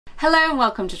Hello and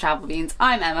welcome to Travel Beans.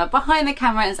 I'm Emma, behind the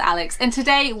camera is Alex, and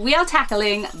today we are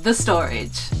tackling the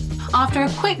storage. After a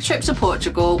quick trip to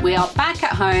Portugal, we are back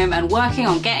at home and working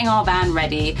on getting our van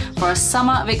ready for a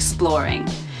summer of exploring.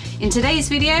 In today's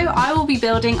video, I will be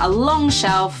building a long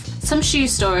shelf, some shoe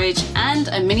storage, and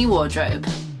a mini wardrobe.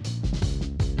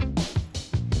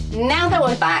 Now that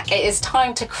we're back, it is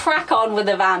time to crack on with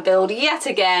the van build yet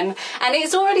again, and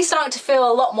it's already starting to feel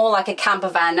a lot more like a camper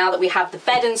van now that we have the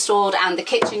bed installed and the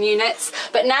kitchen units,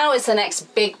 but now is the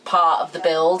next big part of the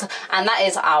build, and that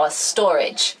is our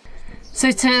storage.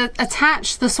 So to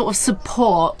attach the sort of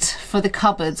support for the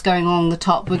cupboards going along the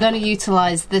top, we're going to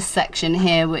utilise this section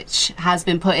here, which has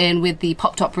been put in with the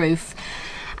pop-top roof,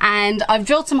 and I've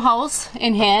drilled some holes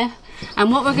in here, and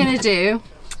what we're going to do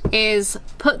is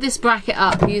put this bracket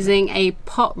up using a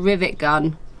pot rivet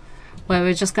gun, where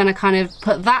we're just going to kind of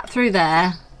put that through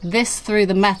there, this through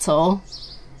the metal,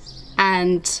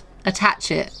 and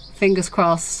attach it, fingers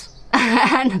crossed.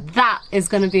 And that is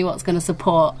going to be what's going to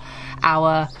support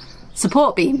our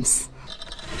support beams.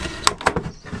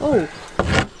 Oh,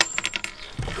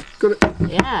 got it.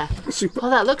 Yeah. Super.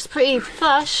 Well, that looks pretty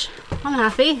flush. I'm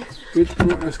happy. Good.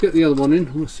 Right, let's get the other one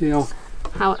in. We'll see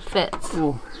how it fits.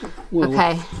 Oh, well,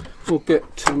 okay. We'll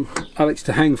get Alex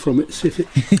to hang from it, see if it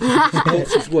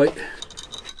holds his weight.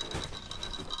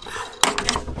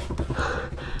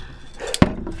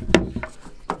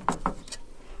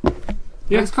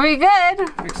 Yeah. Looks pretty good.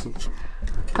 Excellent.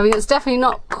 I mean, it's definitely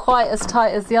not quite as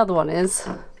tight as the other one is.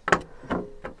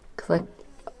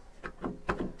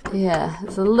 Yeah,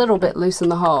 it's a little bit loose in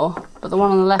the hole, but the one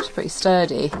on the left is pretty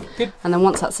sturdy. Good. And then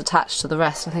once that's attached to the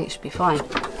rest, I think it should be fine.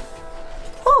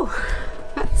 Oh,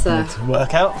 that's a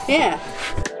workout. Yeah.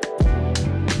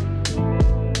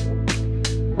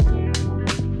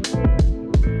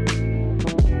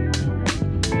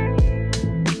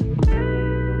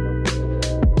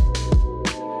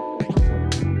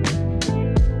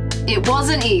 It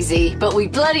wasn't easy, but we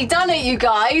bloody done it, you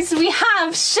guys. We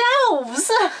have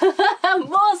shelves!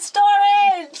 More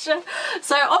storage!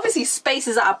 So obviously space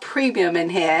is at a premium in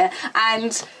here,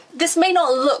 and this may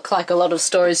not look like a lot of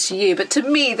storage to you, but to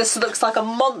me this looks like a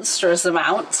monstrous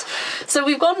amount. So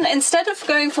we've gone, instead of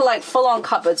going for like full-on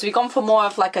cupboards, we've gone for more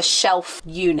of like a shelf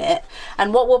unit,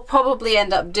 and what we'll probably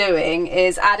end up doing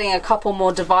is adding a couple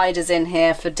more dividers in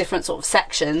here for different sort of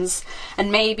sections,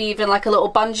 and maybe even like a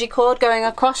little bungee cord going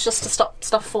across just to stop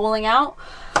stuff falling out.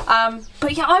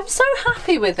 But yeah, I'm so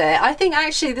happy with it. I think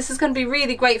actually this is going to be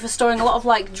really great for storing a lot of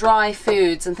like dry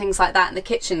foods and things like that in the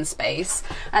kitchen space.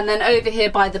 And then over here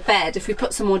by the bed, if we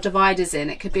put some more dividers in,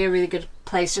 it could be a really good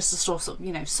place just to store sort of,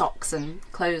 you know, socks and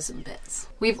clothes and bits.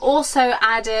 We've also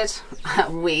added,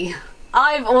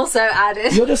 I've also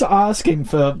added... You're just asking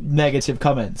for negative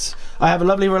comments. I have a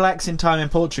lovely relaxing time in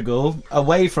Portugal,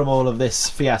 away from all of this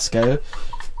fiasco,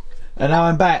 and now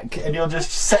I'm back and you're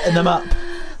just setting them up.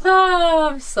 Oh,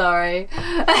 I'm sorry.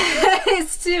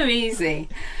 It's too easy.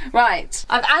 Right,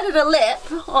 I've added a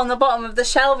lip on the bottom of the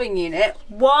shelving unit.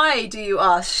 Why, do you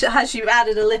ask, has she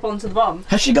added a lip onto the bottom?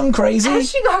 Has she gone crazy? Has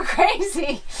she gone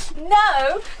crazy?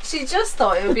 No, she just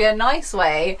thought it would be a nice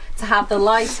way to have the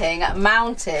lighting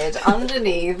mounted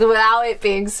underneath without it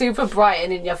being super bright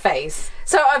and in your face.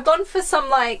 So I've gone for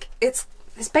some, like, it's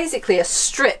basically a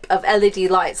strip of LED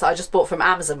lights that I just bought from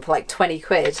Amazon for like 20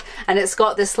 quid. And it's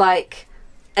got this like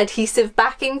adhesive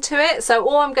backing to it, so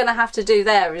all I'm gonna have to do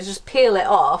there is just peel it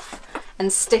off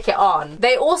and stick it on.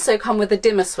 They also come with a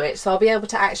dimmer switch, so I'll be able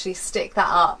to actually stick that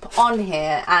up on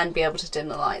here and be able to dim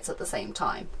the lights at the same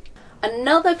time.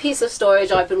 Another piece of storage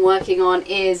I've been working on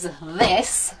is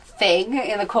this thing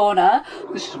in the corner.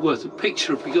 This is worth a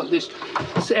picture if we got this.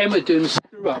 It's Emma doing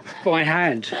up by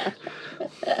hand.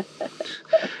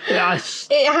 Yes.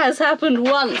 It has happened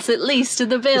once at least in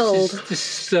the build.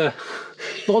 This is a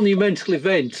monumental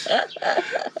event.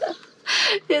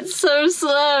 It's so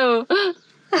slow.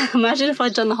 Imagine if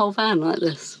I'd done the whole van like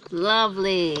this.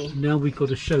 Lovely. Now we've got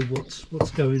to show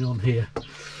what's going on here.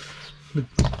 The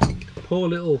poor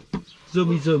little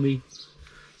zummy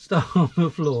stuff on the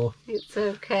floor. It's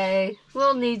okay.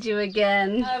 We'll need you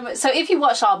again. So if you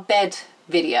watched our bed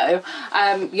video,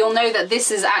 you'll know that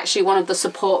this is actually one of the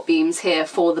support beams here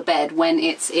for the bed when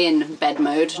it's in bed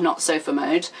mode, not sofa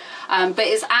mode. But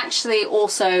it's actually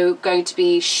also going to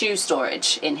be shoe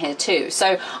storage in here too.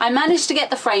 So I managed to get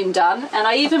the frame done, and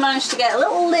I even managed to get a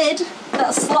little lid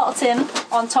that slots in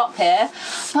on top here.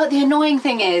 But the annoying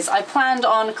thing is I planned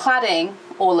on cladding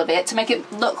all of it to make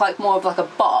it look like more of like a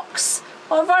box,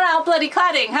 I've run out of bloody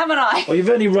cladding, haven't I? Well, you've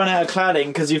only run out of cladding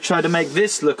because you've tried to make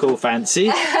this look all fancy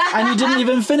and you didn't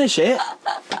even finish it.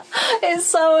 It's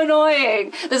so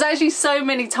annoying. There's actually so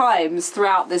many times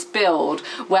throughout this build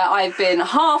where I've been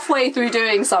halfway through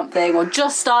doing something or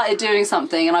just started doing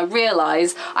something and I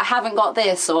realise I haven't got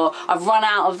this or I've run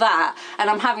out of that, and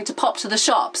I'm having to pop to the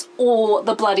shops all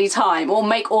the bloody time or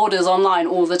make orders online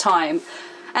all the time.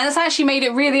 And it's actually made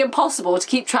it really impossible to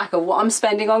keep track of what I'm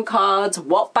spending on cards,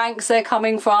 what banks they're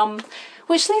coming from,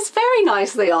 which leads very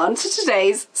nicely on to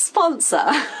today's sponsor.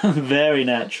 Very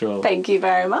natural. Thank you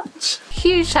very much.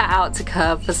 Huge shout out to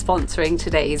Curve for sponsoring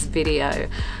today's video.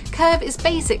 Curve is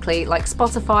basically like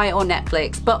Spotify or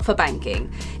Netflix, but for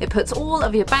banking. It puts all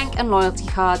of your bank and loyalty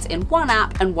cards in one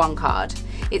app and one card.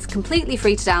 It's completely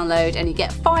free to download and you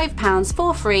get £5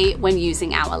 for free when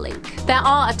using our link. There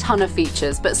are a ton of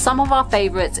features, but some of our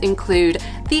favourites include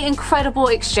the incredible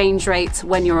exchange rates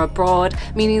when you're abroad,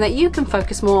 meaning that you can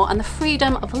focus more on the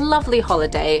freedom of a lovely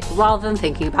holiday rather than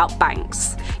thinking about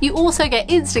banks. You also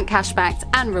get instant cashback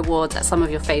and rewards at some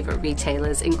of your favourite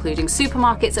retailers, including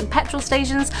supermarkets and petrol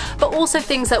stations, but also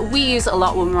things that we use a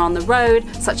lot when we're on the road,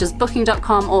 such as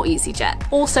Booking.com or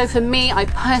EasyJet. Also for me, I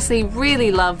personally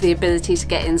really love the ability to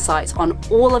get insights on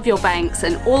all of your banks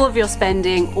and all of your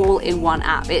spending all in one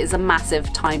app. It is a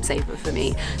massive time saver for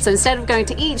me. So instead of going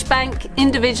to each bank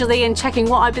individually and checking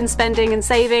what I've been spending and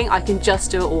saving, I can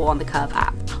just do it all on the Curve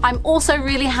app. I'm also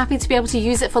really happy to be able to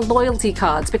use it for loyalty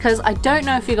cards, because I don't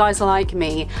know if you guys are like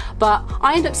me, but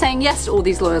I end up saying yes to all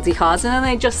these loyalty cards and then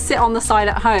they just sit on the side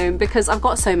at home because I've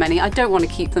got so many. I don't want to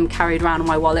keep them carried around in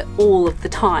my wallet all of the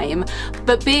time,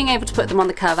 but being able to put them on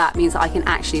the Curve app means that I can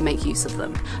actually make use of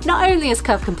them. Not only is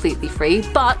Curve completely free,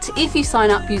 but if you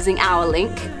sign up using our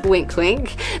link, wink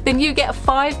wink, then you get a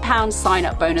 £5 sign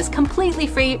up bonus completely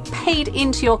free paid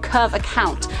into your Curve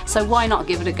account. So why not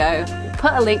give it a go?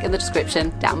 Put a link in the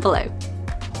description down below.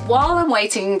 While I'm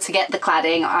waiting to get the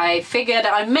cladding, I figured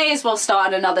I may as well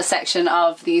start another section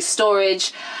of the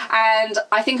storage, and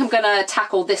I think I'm gonna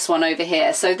tackle this one over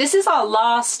here. So this is our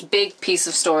last big piece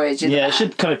of storage in the van. It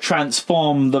should kind of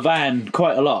transform the van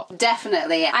quite a lot.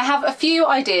 Definitely. I have a few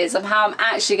ideas of how I'm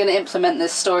actually going to implement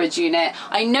this storage unit.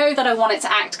 I know that I want it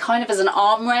to act kind of as an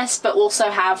armrest, but also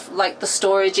have like the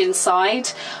storage inside.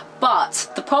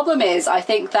 But the problem is, I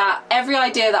think that every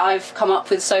idea that I've come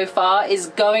up with so far is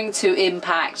going to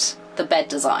impact the bed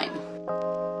design.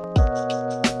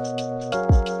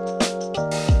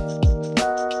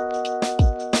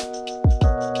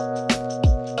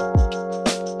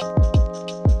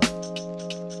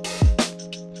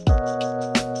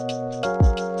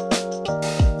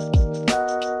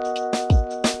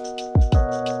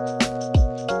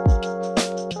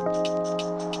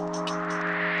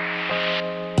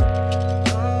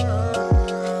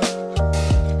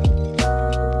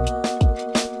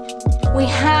 We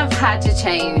have had to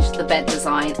change the bed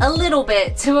design a little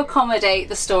bit to accommodate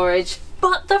the storage,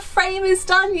 but the frame is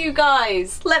done, you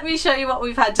guys. Let me show you what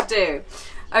we've had to do.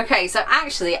 Okay, so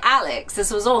actually Alex,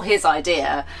 this was all his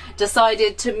idea,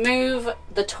 decided to move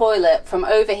the toilet from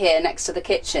over here next to the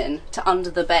kitchen to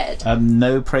under the bed.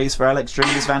 No praise for Alex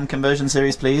during this van conversion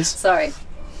series, please. Sorry.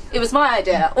 It was my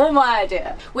idea, all my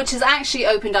idea, which has actually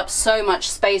opened up so much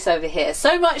space over here.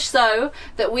 So much so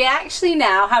that we actually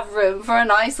now have room for a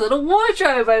nice little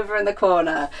wardrobe over in the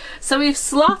corner. So we've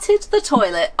slotted the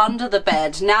toilet under the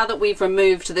bed now that we've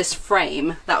removed this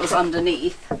frame that was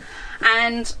underneath.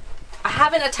 And I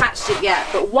haven't attached it yet,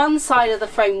 but one side of the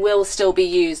frame will still be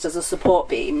used as a support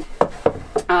beam.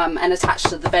 And attached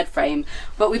to the bed frame,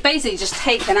 but we've basically just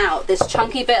taken out this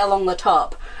chunky bit along the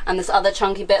top and this other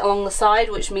chunky bit along the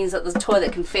side, which means that the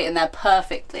toilet can fit in there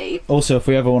perfectly. Also, if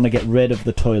we ever want to get rid of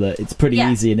the toilet, it's pretty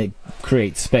easy and it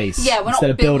creates space. Yeah, we're instead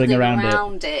not of building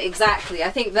around it. Exactly. I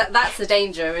think that's the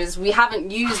danger, is we haven't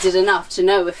used it enough to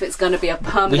know if it's going to be a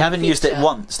permanent We haven't used it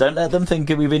once. Don't let them think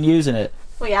we've been using it.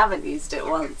 We haven't used it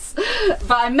once.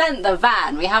 But I meant the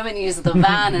van. We haven't used the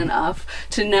van enough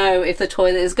to know if the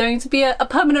toilet is going to be a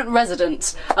permanent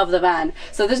resident of the van.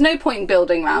 So there's no point in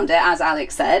building around it, as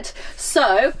Alex said.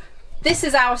 So this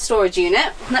is our storage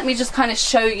unit. Let me just kind of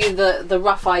show you the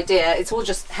rough idea. It's all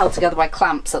just held together by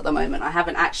clamps at the moment. I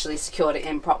haven't actually secured it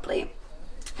in properly.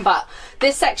 But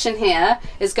this section here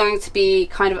is going to be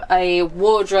kind of a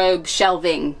wardrobe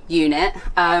shelving unit.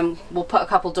 We'll put a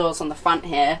couple doors on the front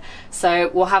here.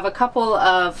 So we'll have a couple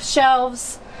of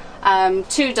shelves,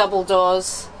 2 double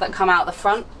doors that come out the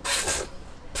front.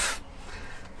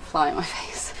 Fly in my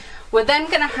face. We're then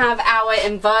going to have our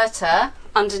inverter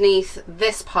underneath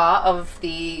this part of the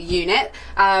unit,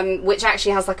 which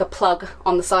actually has like a plug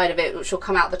on the side of it, which will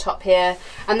come out the top here.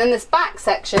 And then this back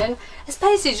section is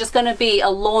basically just going to be a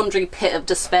laundry pit of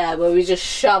despair where we just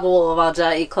shove all of our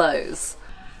dirty clothes.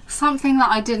 Something that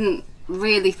I didn't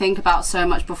really think about so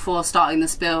much before starting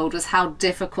this build was how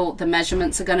difficult the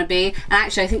measurements are going to be. And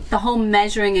actually I think the whole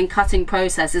measuring and cutting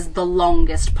process is the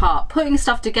longest part. Putting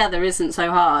stuff together isn't so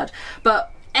hard,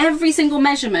 but every single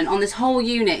measurement on this whole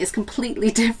unit is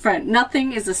completely different.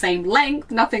 Nothing is the same length,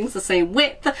 nothing's the same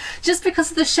width. Just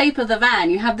because of the shape of the van,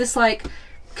 you have this like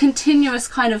continuous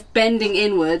kind of bending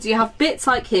inwards. You have bits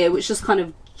like here which just kind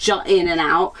of jut in and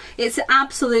out. It's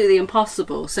absolutely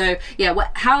impossible. So yeah,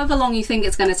 however long you think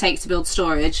it's going to take to build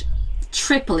storage,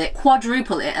 triple it,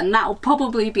 quadruple it, and that will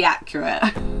probably be accurate.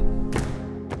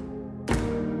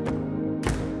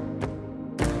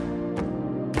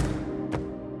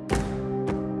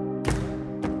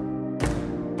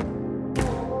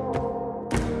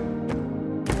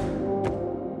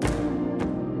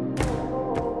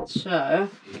 So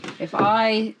if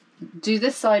I do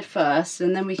this side first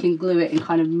and then we can glue it and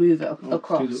kind of move it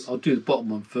across. I'll do the bottom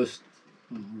one first.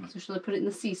 Oh, right. So shall I put it in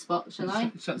the C spot, shall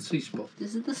I? Is that the C spot?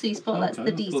 This is the C spot, Okay, that's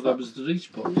the D I thought spot. that was the D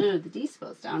spot. No, the D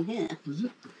spot's down here. Was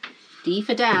it? D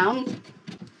for down,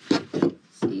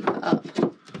 C for up.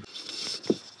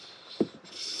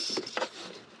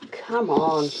 Come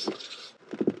on.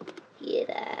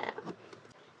 Yeah.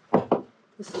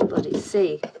 This is bloody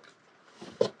C.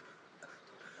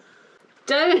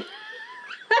 Don't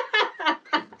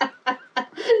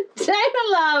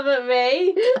laugh at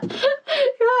me.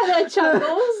 You like that,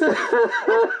 Chuckles?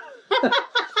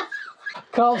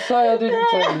 Can't say I didn't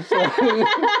tell you so.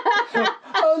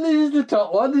 Oh, this is the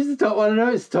top one. This is the top one. I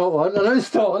know it's the top one. I know it's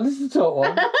the top one. This is the top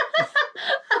one. I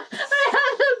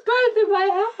have them both in my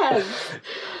hands.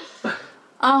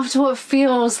 After what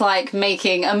feels like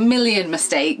making a million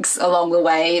mistakes along the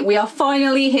way, we are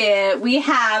finally here. We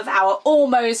have our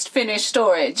almost finished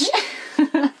storage.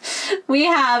 We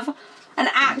have an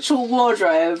actual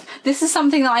wardrobe. This is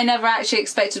something that I never actually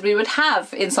expected we would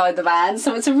have inside the van,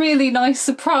 so it's a really nice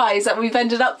surprise that we've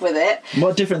ended up with it.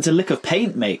 What difference a lick of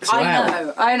paint makes.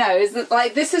 Wow. I know. Isn't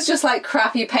like this is just like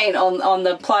crappy paint on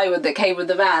the plywood that came with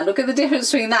the van. Look at the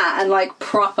difference between that and like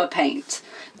proper paint.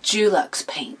 Dulux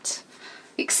paint.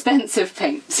 Expensive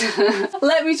paint.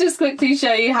 Let me just quickly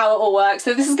show you how it all works.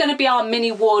 So this is going to be our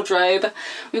mini wardrobe.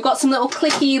 We've got some little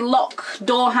clicky lock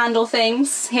door handle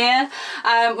things here.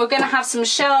 We're going to have some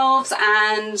shelves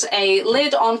and a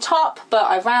lid on top, but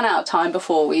I ran out of time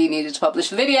before we needed to publish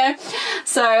the video,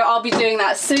 so I'll be doing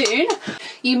that soon.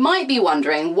 You might be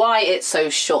wondering why it's so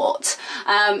short,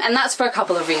 and that's for a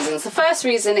couple of reasons. The first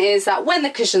reason is that when the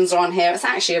cushions are on here, it's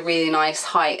actually a really nice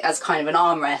height as kind of an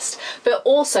armrest, but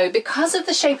also because of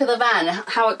the shape of the van,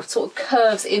 how it sort of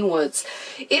curves inwards.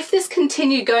 If this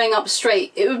continued going up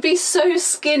straight, it would be so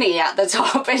skinny at the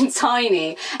top and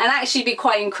tiny, and actually be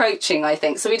quite encroaching, I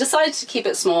think. So we decided to keep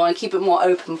it small and keep it more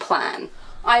open plan.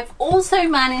 I've also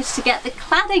managed to get the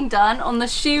cladding done on the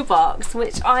shoebox,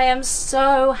 which I am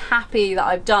so happy that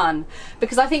I've done,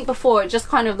 because I think before it just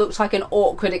kind of looked like an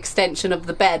awkward extension of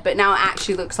the bed, but now it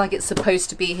actually looks like it's supposed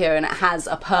to be here and it has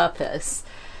a purpose.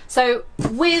 So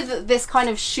with this kind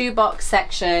of shoebox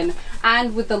section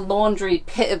and with the laundry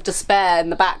pit of despair in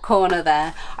the back corner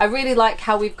there, I really like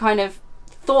how we've kind of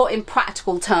thought in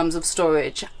practical terms of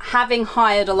storage. Having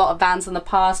hired a lot of vans in the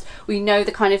past, we know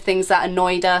the kind of things that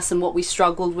annoyed us and what we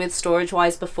struggled with storage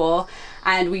wise before,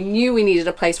 and we knew we needed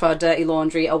a place for our dirty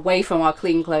laundry away from our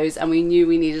clean clothes, and we knew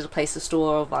we needed a place to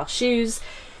store all of our shoes.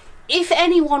 If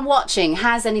anyone watching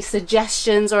has any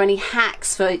suggestions or any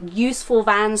hacks for useful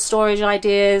van storage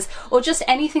ideas, or just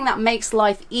anything that makes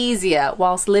life easier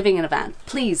whilst living in a van,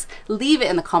 please leave it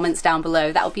in the comments down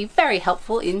below. That would be very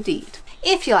helpful indeed.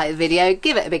 If you like the video,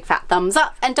 give it a big fat thumbs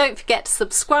up, and don't forget to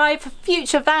subscribe for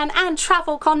future van and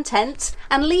travel content,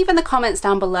 and leave in the comments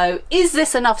down below, is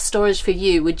this enough storage for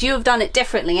you? Would you have done it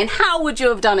differently, and how would you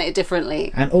have done it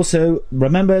differently? And also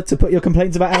remember to put your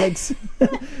complaints about Alex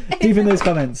deep in those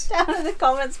comments. Down in the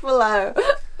comments below.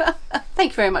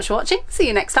 Thank you very much for watching. See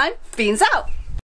you next time. Beans out.